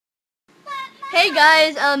Hey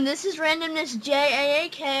guys, this is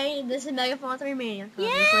RandomnessJAAK. This is Megaphone 3 Maniac,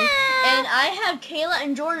 obviously. Yeah. And I have Kayla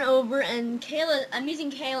and Jordan over, and I'm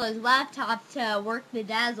using Kayla's laptop to work the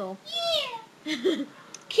Dazzle. Yeah.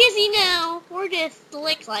 Kizzy, no, we're just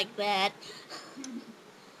slick like that.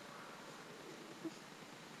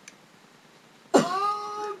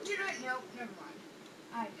 Oh, did I? Nope, never mind.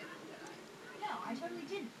 I didn't, did I? No, I totally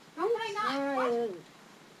didn't. How could I not? What?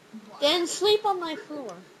 Then sleep on my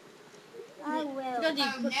floor. I will. Oh,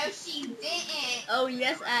 no, she didn't. Oh,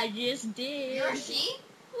 yes, I just did. You're a she?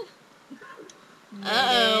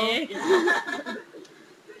 Uh-oh.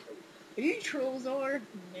 Are you trolls or?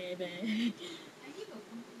 Maybe. I keep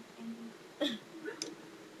opening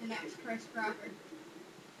the next Chris Crawford.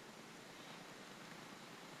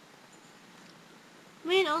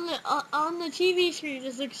 Man, on the TV screen,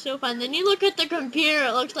 this looks so fun. Then you look at the computer,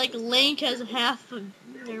 it looks like Link has half of.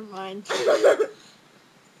 Never mind.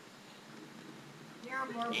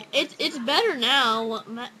 It's better now.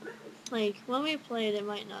 Like when we played, it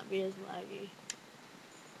might not be as laggy.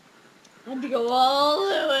 I had to go all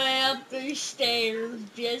the way up the stairs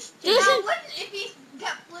just to... If he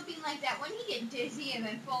kept flipping like that, wouldn't he get dizzy and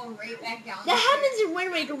then fall right back down? That happens in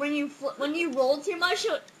Wind Waker when you roll too much.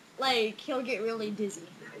 He'll get really dizzy.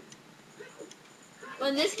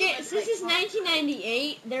 When this game, since it's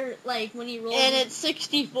 1998, they're like when he rolls. And it's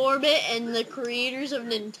 64-bit, and the creators of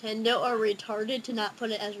Nintendo are retarded to not put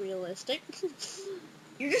it as realistic.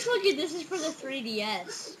 You're just lucky this is for the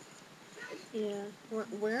 3DS. Yeah,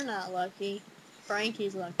 we're not lucky.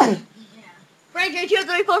 Frankie's lucky. Yeah. Frankie, 2,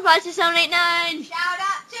 3, 4, 5, 6, 7, 8, 9. Shout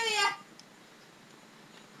out to ya!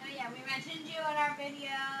 Oh yeah, we mentioned you in our video.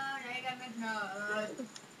 Now you gotta mention us.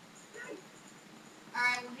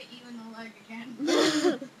 Alright, we'll hit you in the leg again.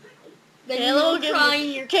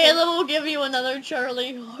 Caleb will give you another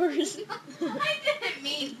Charlie horse. I didn't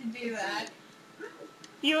mean to do that.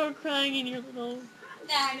 You were crying in your little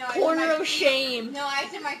corner of shame. No, I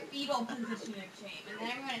said my fetal position of shame. And then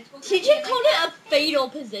everyone at school TJ called it a fatal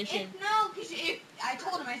position. No, because I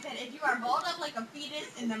told him, I said, if you are balled up like a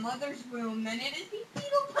fetus in the mother's womb, then it is the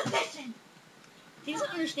fetal position. He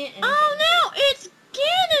doesn't understand anything. Oh no, it's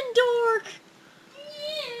Ganondorf!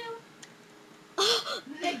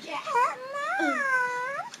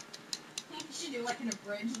 You should do like an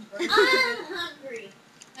abridged version. I'm hungry.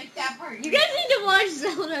 Like that part. You guys need to watch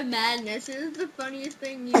Zelda Madness. It is the funniest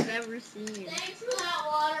thing you've ever seen. Thanks for that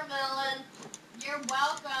watermelon. You're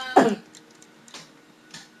welcome.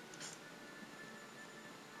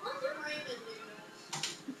 What's your Raven do?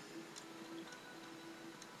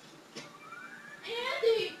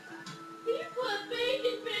 Andy, he put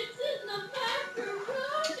bacon bits in the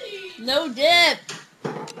macaroni! No dip.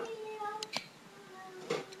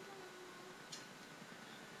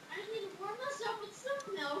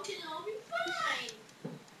 And I'll be fine.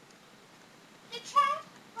 The trap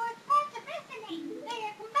was parts of listening. They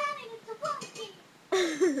are combining into one thing.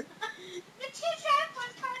 The two trap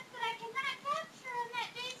was parts that I cannot capture on that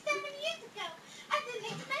day 7 years ago. I didn't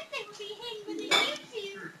expect they would be hidden within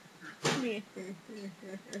YouTube.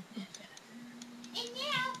 And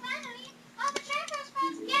now, finally, all the trap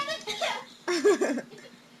parts together.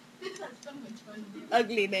 This was so much fun to do.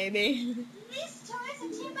 Ugly baby. These toys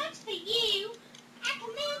are too much for you. I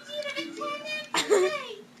command you to return them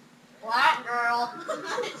today. What, girl?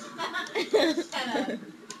 Shut up.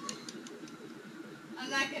 I'm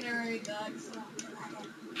not gonna read that.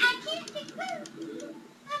 I can't be rude.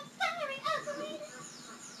 I'm sorry, ugly.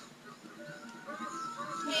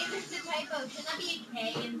 Hey, this is a typo. Should that be a K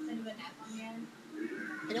instead of an F on the end?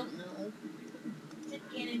 I don't know. It's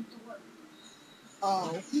Ganondorf.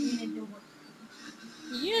 Oh. Ganondorf.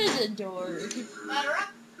 He is a dork. Butter up.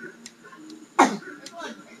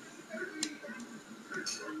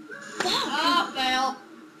 Oh, fail.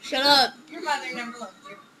 Shut up. Your mother never loved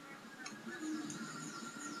you.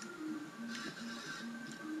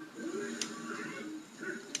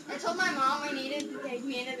 I told my mom I needed to take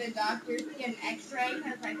me into the doctor to get an x-ray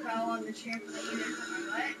because I fell on the chair for the uterus on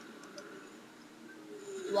my butt.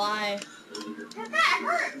 Why? Because that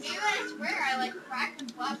hurt, dude. I swear I cracked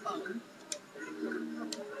the butt bone.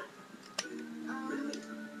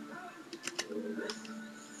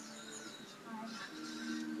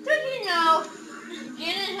 Did you know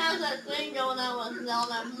Ganon has that thing going on with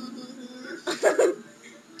Zelda?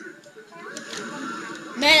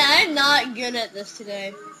 Man, I'm not good at this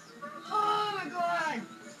today. Oh my god.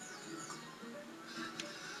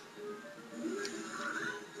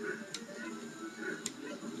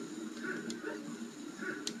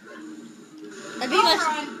 I think that's...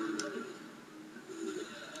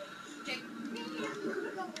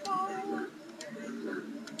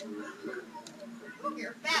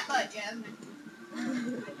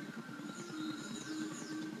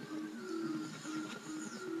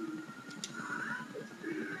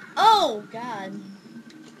 Oh, God.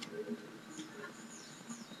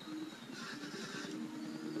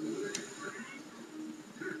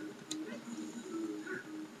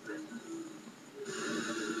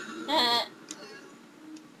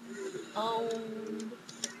 Oh.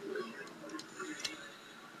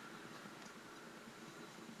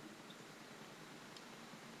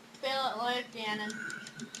 Fail at life, Ganon.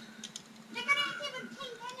 They're gonna activate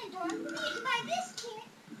King Ganondorf, beaten by this kid.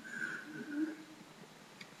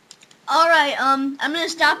 Alright, I'm gonna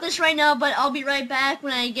stop this right now, but I'll be right back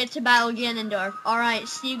when I get to battle Ganondorf. Alright,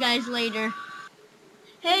 see you guys later.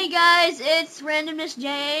 Hey guys, it's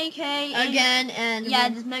RandomnessJAAK Again, and yeah,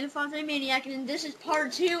 this Megaphone Maniac, and this is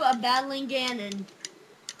part 2 of battling Ganon.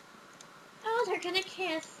 Oh, they're gonna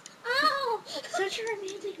kiss. Oh, such a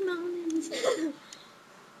romantic moment.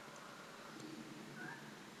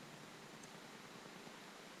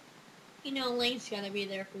 You know, Link's gonna be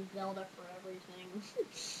there for Zelda for everything.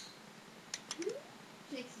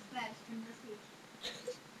 Jake's is best from this week.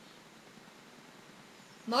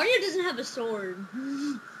 Mario doesn't have a sword.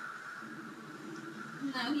 No,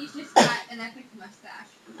 he's just got an epic mustache.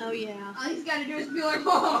 Oh yeah. All he's gotta do is be like,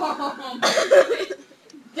 oh,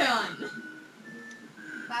 done.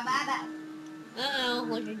 Bye bye bye. Uh-oh,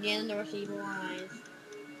 look at Ganondorf's evil eyes.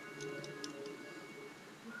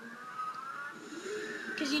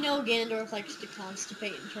 Because you know Ganondorf likes to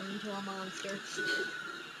constipate and turn into a monster.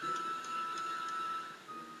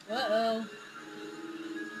 Uh-oh.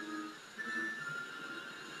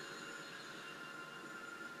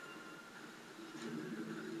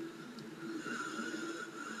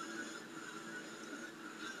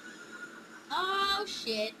 Oh,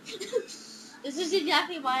 shit. This is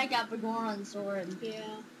exactly why I got Bagoron's sword.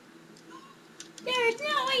 Yeah. There's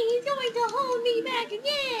no way he's going to hold me back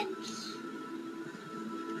again!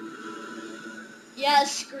 Yeah,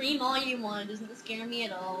 scream all you want. It doesn't scare me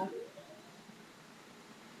at all.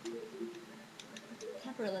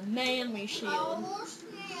 Except for the manly shield. Oh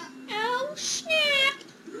snap. Oh, snap!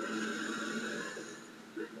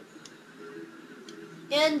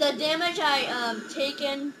 And the damage I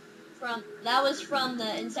taken from that was from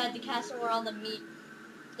the inside the castle where all the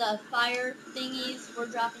fire thingies were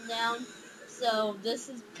dropping down. So this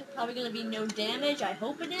is probably gonna be no damage. I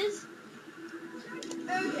hope it is.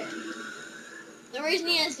 Okay. The reason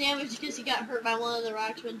he has damage is because he got hurt by one of the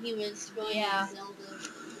rocks when he was going to Zelda.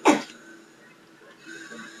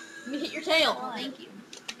 Let me hit your tail. Oh, thank you.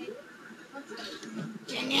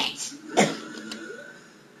 Dang it!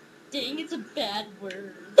 Dang, it's a bad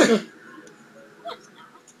word.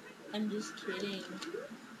 I'm just kidding.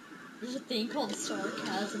 There's a thing called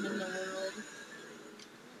sarcasm in the world.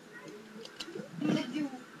 I'm gonna do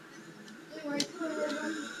right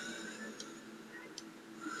one.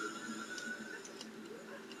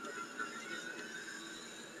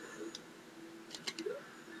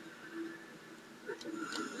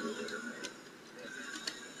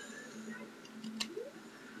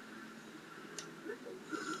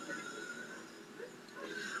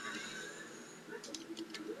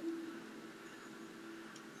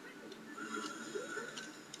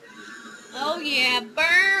 Oh yeah,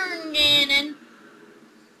 burn, Ganon!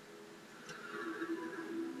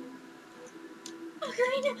 Oh,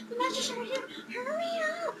 Karina, the matches are here! Hurry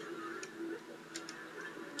up!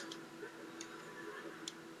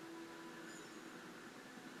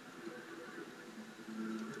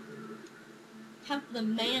 Have the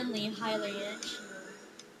manly highlight.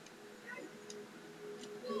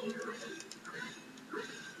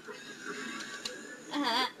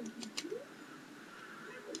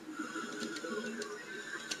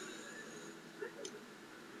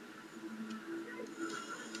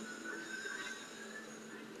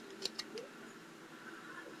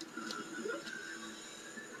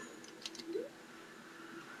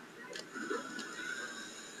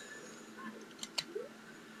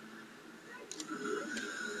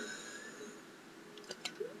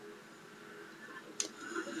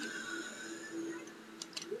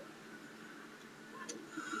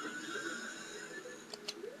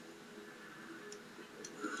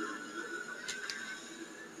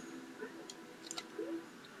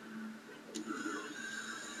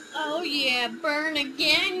 Oh yeah, burn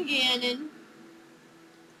again, Ganon.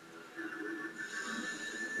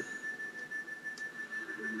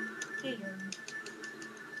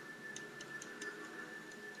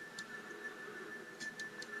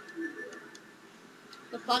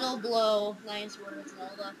 The funnel blow. Nice words,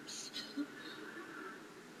 Zelda.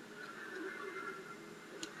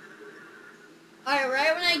 Alright,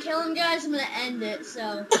 right when I kill him, guys, I'm gonna end it,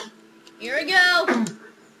 so... Here we go!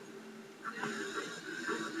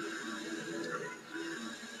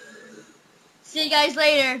 See you guys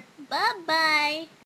later. Bye-bye.